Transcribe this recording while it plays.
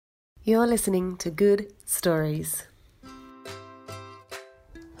You're listening to Good Stories.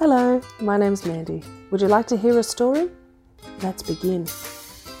 Hello, my name's Mandy. Would you like to hear a story? Let's begin.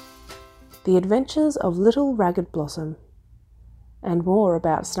 The Adventures of Little Ragged Blossom, and more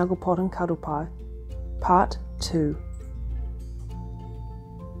about Snugglepot and Cuddlepie, Part 2.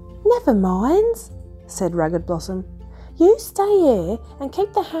 "Never mind," said Ragged Blossom. "You stay here and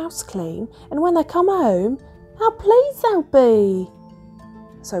keep the house clean, and when they come home, how pleased they'll be."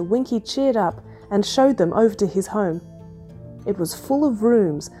 So Winky cheered up and showed them over to his home. It was full of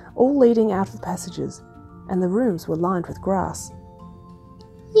rooms, all leading out of passages, and the rooms were lined with grass.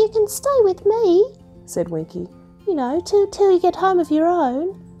 "You can stay with me," said Winky, till you get home of your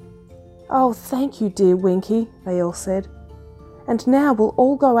own." "Oh, thank you, dear Winky," they all said. "And now we'll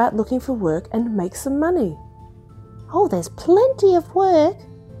all go out looking for work and make some money." "Oh, there's plenty of work,"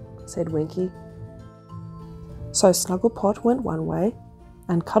 said Winky. So Snugglepot went one way,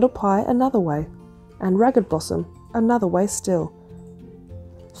 and Cuddlepie another way, and Ragged Blossom another way still.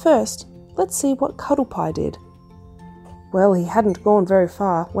 First, let's see what Cuddlepie did. Well, he hadn't gone very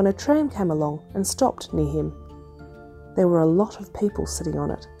far when a tram came along and stopped near him. There were a lot of people sitting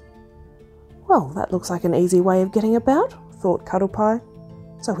on it. "Well, that looks like an easy way of getting about," thought Cuddlepie,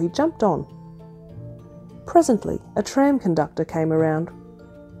 so he jumped on. Presently, a tram conductor came around.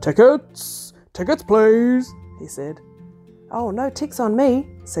 "Tickets! Tickets, please!" he said. "Oh, no ticks on me,"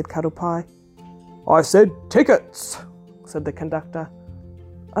 said Cuddlepie. "I said tickets," said the conductor.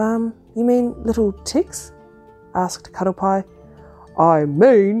 You mean little ticks?" asked Cuddlepie. "I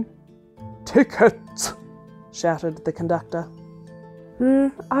mean tickets," shouted the conductor.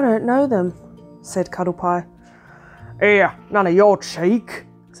 I don't know them," said Cuddlepie. "Here, none of your cheek,"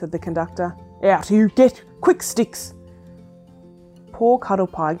 said the conductor. "Out you get, quick sticks." Poor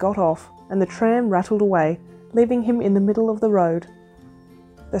Cuddlepie got off, and the tram rattled away, leaving him in the middle of the road.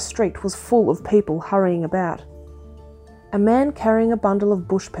 The street was full of people hurrying about. A man carrying a bundle of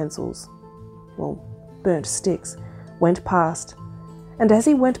bush pencils, burnt sticks, went past, and as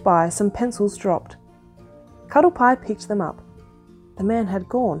he went by, some pencils dropped. Cuddlepie picked them up. The man had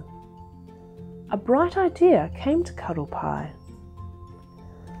gone. A bright idea came to Cuddlepie.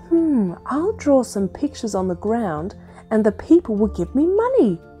 I'll draw some pictures on the ground, and the people will give me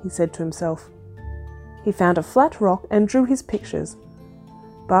money," he said to himself. He found a flat rock and drew his pictures.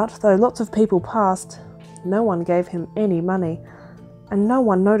 But though lots of people passed, no one gave him any money, and no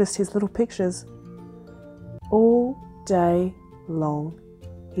one noticed his little pictures. All day long,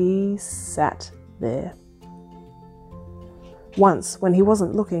 he sat there. Once, when he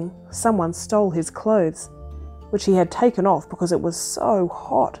wasn't looking, someone stole his clothes, which he had taken off because it was so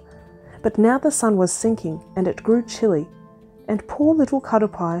hot. But now the sun was sinking, and it grew chilly, and poor little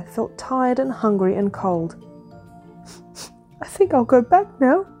Cuddlepie felt tired and hungry and cold. "I think I'll go back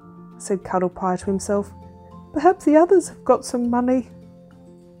now," said Cuddlepie to himself. "Perhaps the others have got some money."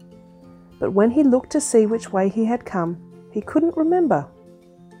 But when he looked to see which way he had come, he couldn't remember.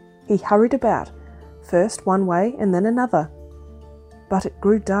 He hurried about, first one way and then another. But it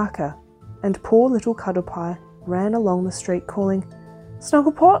grew darker, and poor little Cuddlepie ran along the street calling,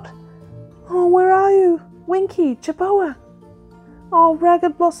 "Snugglepot! Oh, where are you? Winky, Chaboa! Oh,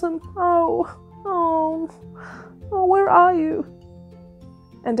 Ragged Blossom! Oh, where are you?"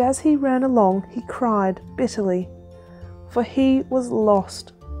 And as he ran along, he cried bitterly, for he was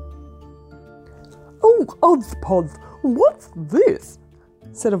lost. "Oh, odds-pods, what's this?"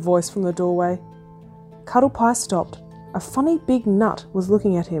 said a voice from the doorway. Cuddlepie stopped. A funny big nut was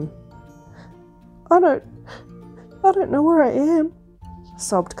looking at him. I don't know where I am,"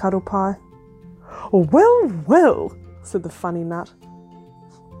 sobbed Cuddlepie. Well, said the funny nut.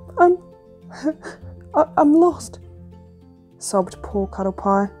 I'm lost," sobbed poor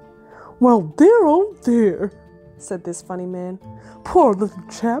Cuddlepie. "Well, dear, oh dear," said this funny man. "Poor little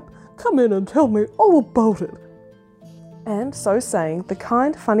chap, come in and tell me all about it." And so saying, the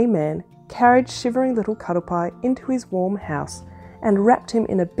kind, funny man carried shivering little Cuddlepie into his warm house and wrapped him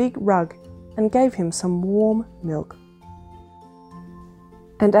in a big rug and gave him some warm milk.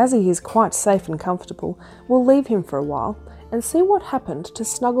 And as he is quite safe and comfortable, we'll leave him for a while and see what happened to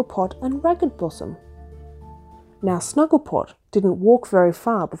Snugglepot and Ragged Blossom. Now Snugglepot didn't walk very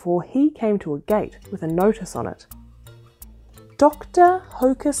far before he came to a gate with a notice on it. Dr.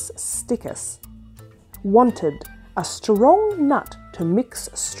 Hocus Stickus wanted a strong nut to mix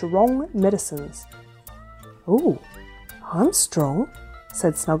strong medicines. "Oh, I'm strong,"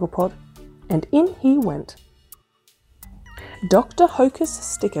 said Snugglepot, and in he went. Dr. Hocus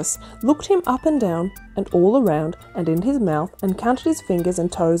Stickus looked him up and down and all around and in his mouth and counted his fingers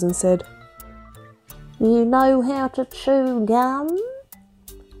and toes and said, "You know how to chew gum?"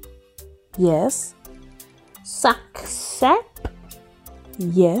 Yes. Suck sap?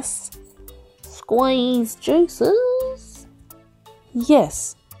 Yes. Squeeze juices?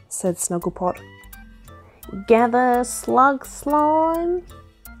 Yes, said Snugglepot. Gather slug slime?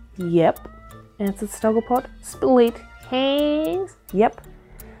 Yep, answered Snugglepot. Split hairs? Yep.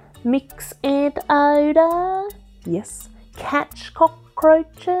 Mix and odour? Yes. Catch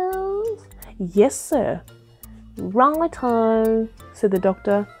cockroaches? Yes, sir. Righto, said the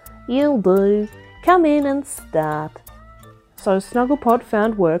doctor. you'll do. Come in and start. So Snugglepot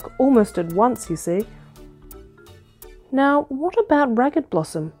found work almost at once, you see. Now, what about Ragged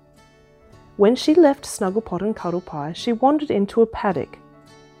Blossom? When she left Snugglepot and Cuddlepie, she wandered into a paddock.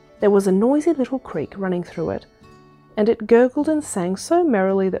 There was a noisy little creek running through it, and it gurgled and sang so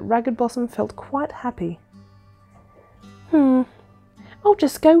merrily that Ragged Blossom felt quite happy. I'll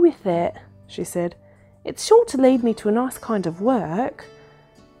just go with that, she said. It's sure to lead me to a nice kind of work.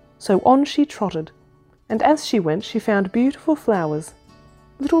 So on she trotted, and as she went she found beautiful flowers,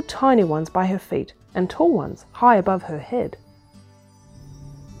 little tiny ones by her feet and tall ones high above her head.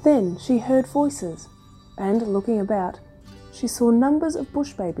 Then she heard voices, and looking about, she saw numbers of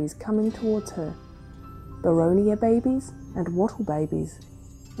bush babies coming towards her. Boronia babies and wattle babies,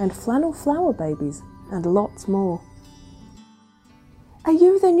 and flannel flower babies, and lots more. "Are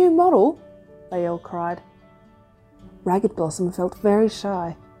you the new model?" they all cried. Ragged Blossom felt very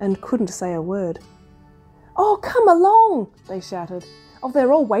shy and couldn't say a word. "Oh, come along!" they shouted. "Oh,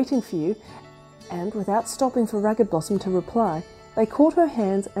 they're all waiting for you." And without stopping for Ragged Blossom to reply, they caught her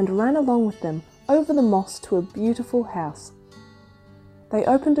hands and ran along with them over the moss to a beautiful house. They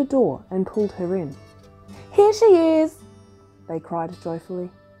opened a door and pulled her in. "Here she is!" they cried joyfully.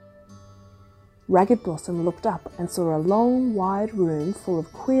 Ragged Blossom looked up and saw a long, wide room full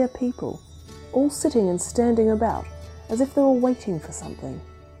of queer people, all sitting and standing about as if they were waiting for something.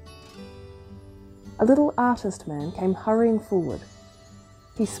 A little artist man came hurrying forward.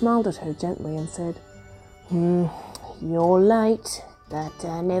 He smiled at her gently and said, You're late, but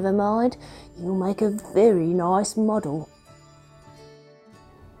never mind. You'll make a very nice model.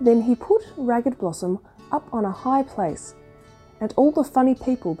 Then he put Ragged Blossom up on a high place, and all the funny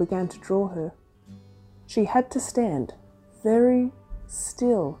people began to draw her. She had to stand very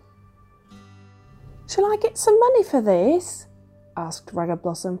still. "Shall I get some money for this?" asked Ragged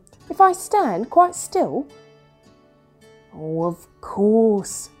Blossom. "If I stand quite still?" "Oh, of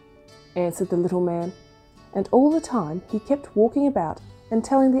course," answered the little man, and all the time he kept walking about and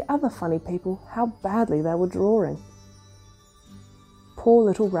telling the other funny people how badly they were drawing. Poor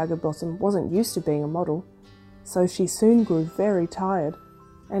little Ragged Blossom wasn't used to being a model, so she soon grew very tired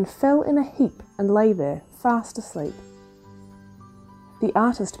and fell in a heap and lay there fast asleep. The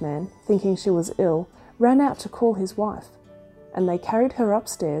artist man, thinking she was ill, ran out to call his wife, and they carried her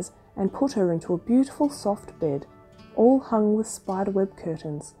upstairs and put her into a beautiful soft bed, all hung with spiderweb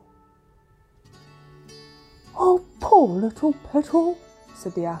curtains. "Oh, poor little Petal,"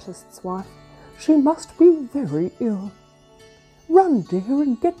 said the artist's wife. "She must be very ill. Run, dear,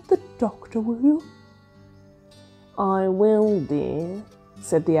 and get the doctor, will you?" I will, dear,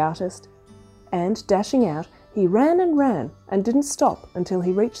 said the artist, and dashing out, he ran and didn't stop until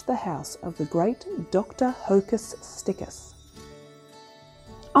he reached the house of the great Dr. Hocus Stickus.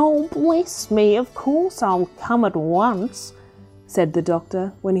 "Oh, bless me, of course I'll come at once," said the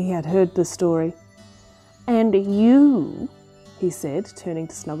doctor when he had heard the story. "And you," he said, turning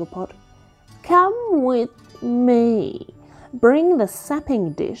to Snugglepot, "come with me. Bring the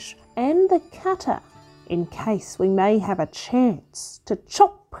sapping dish and the cutter, in case we may have a chance to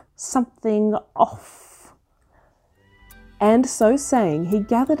chop something off." And so saying, he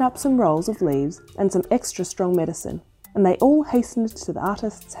gathered up some rolls of leaves and some extra strong medicine, and they all hastened to the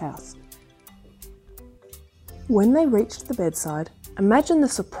artist's house. When they reached the bedside, imagine the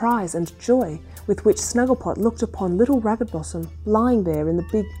surprise and joy with which Snugglepot looked upon little Ragged Blossom lying there in the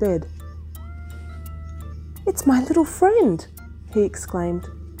big bed. "It's my little friend!" he exclaimed.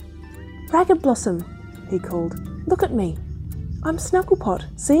 "Ragged Blossom," he called, "look at me. I'm Snugglepot.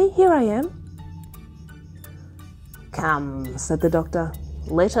 See, here I am." "Come," said the doctor,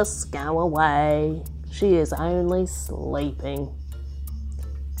 "let us go away. She is only sleeping."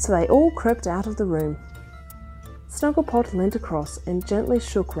 So they all crept out of the room. Snugglepot leant across and gently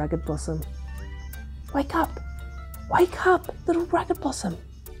shook Ragged Blossom. Wake up, little Ragged Blossom,"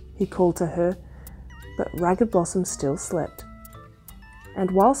 he called to her, but Ragged Blossom still slept.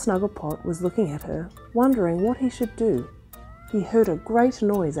 And while Snugglepot was looking at her, wondering what he should do, he heard a great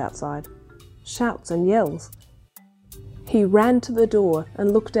noise outside, shouts and yells. He ran to the door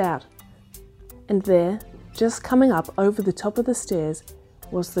and looked out, and there, just coming up over the top of the stairs,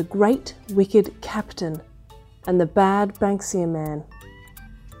 was the great wicked captain and the bad Banksia man.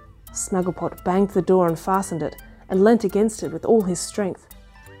 Snugglepot banged the door and fastened it and leant against it with all his strength,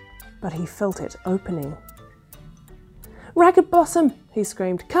 but he felt it opening. "Ragged Blossom!" he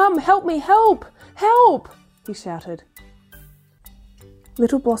screamed. "Come, help me, help! Help!" he shouted.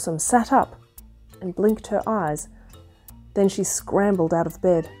 Little Blossom sat up and blinked her eyes. Then she scrambled out of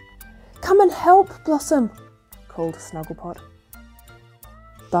bed. "Come and help, Blossom!" called Snugglepot.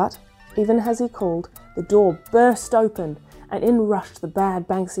 But even as he called, the door burst open and in rushed the bad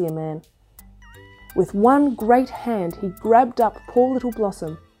Banksia man. With one great hand he grabbed up poor little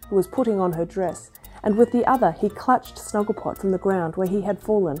Blossom, who was putting on her dress, and with the other he clutched Snugglepot from the ground where he had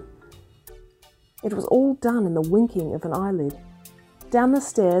fallen. It was all done in the winking of an eyelid. Down the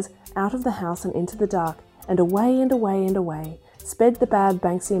stairs, out of the house and into the dark, and away and away and away, sped the bad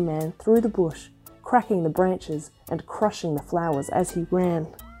Banksia man through the bush, cracking the branches and crushing the flowers as he ran.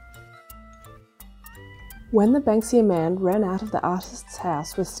 When the Banksia man ran out of the artist's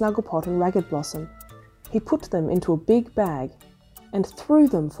house with Snugglepot and Ragged Blossom, he put them into a big bag and threw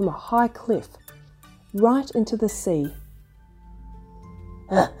them from a high cliff right into the sea.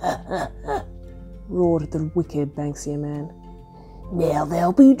 Roared the wicked Banksia man. "Now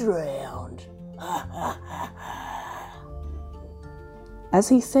they'll be drowned." As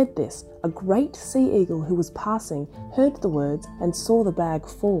he said this, a great sea eagle who was passing heard the words and saw the bag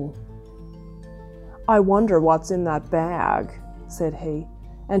fall. "I wonder what's in that bag," said he,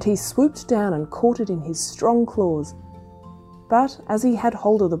 and he swooped down and caught it in his strong claws. But as he had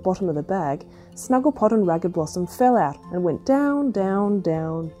hold of the bottom of the bag, Snugglepot and Ragged Blossom fell out and went down, down,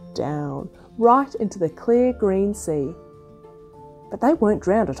 down, down, right into the clear green sea. But they weren't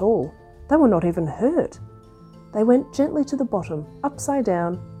drowned at all. They were not even hurt. They went gently to the bottom, upside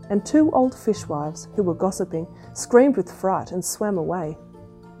down, and two old fishwives, who were gossiping, screamed with fright and swam away.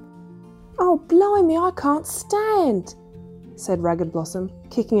 "Oh, blimey, I can't stand," said Ragged Blossom,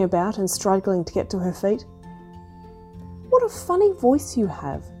 kicking about and struggling to get to her feet. "What a funny voice you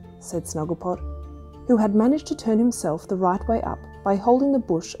have," said Snugglepot, who had managed to turn himself the right way up by holding the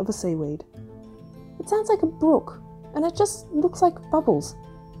bush of a seaweed. "It sounds like a brook, and it just looks like bubbles."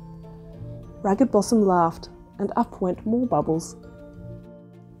 Ragged Blossom laughed, and up went more bubbles.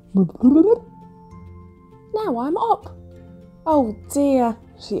 "Now I'm up. Oh dear,"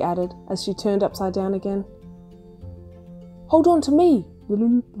 she added as she turned upside down again. "Hold on to me,"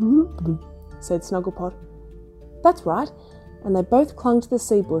 said Snugglepot. "That's right," and they both clung to the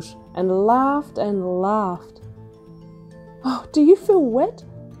sea bush and laughed and laughed. "Oh, do you feel wet?"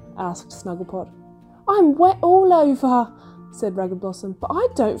 asked Snugglepot. "I'm wet all over," said Ragged Blossom, "but I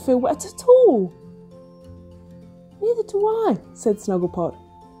don't feel wet at all." "Neither do I," said Snugglepot.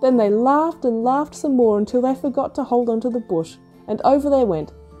 Then they laughed and laughed some more until they forgot to hold onto the bush, and over they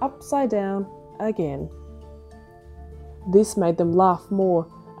went, upside down again. This made them laugh more,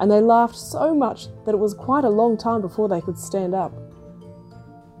 and they laughed so much that it was quite a long time before they could stand up.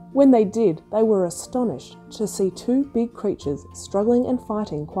 When they did, they were astonished to see two big creatures struggling and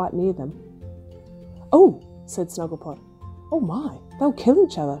fighting quite near them. "Oh," said Snugglepot. "Oh my, they'll kill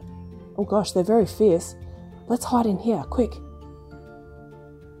each other. Oh gosh, they're very fierce. Let's hide in here, quick."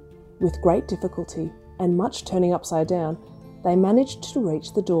 With great difficulty and much turning upside down, they managed to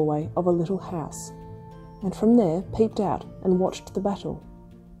reach the doorway of a little house, and from there peeped out and watched the battle.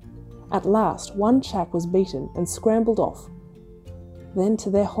 At last one chap was beaten and scrambled off. Then,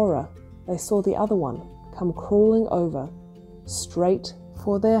 to their horror, they saw the other one come crawling over, straight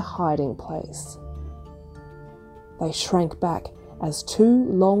for their hiding place. They shrank back as two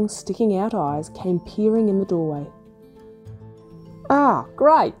long sticking-out eyes came peering in the doorway. "Ah,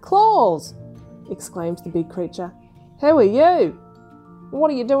 great claws!" exclaimed the big creature. "Who are you?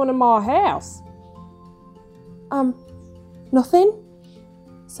 What are you doing in my house?" Nothing,"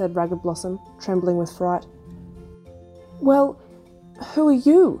 said Ragged Blossom, trembling with fright. "Well, who are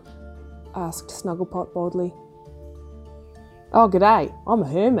you?" asked Snugglepot boldly. "Oh, g'day, I'm a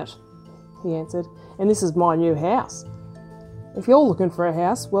hermit," he answered, "and this is my new house. If you're looking for a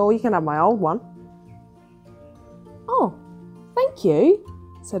house, well, you can have my old one." "Oh, thank you,"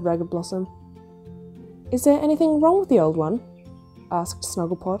 said Ragged Blossom. "Is there anything wrong with the old one?" asked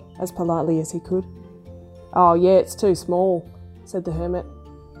Snugglepot as politely as he could. "Oh yeah, it's too small," said the hermit,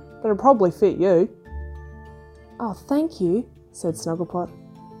 "but it'll probably fit you." "Oh, thank you," said Snugglepot.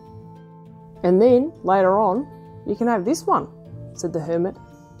 "And then, later on, you can have this one," said the hermit,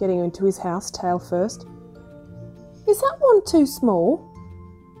 getting into his house tail first. "Is that one too small?"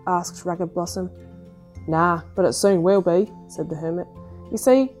 asked Ragged Blossom. "Nah, but it soon will be," said the hermit. "You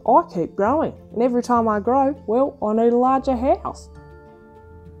see, I keep growing, and every time I grow, well, I need a larger house."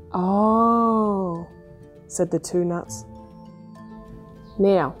 Oh, said the two nuts.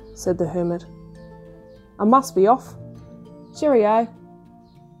 Now, said the hermit, I must be off. Cheerio.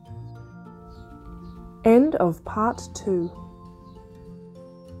 End of part 2.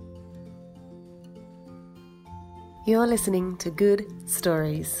 You're listening to Good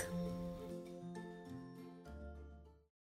Stories.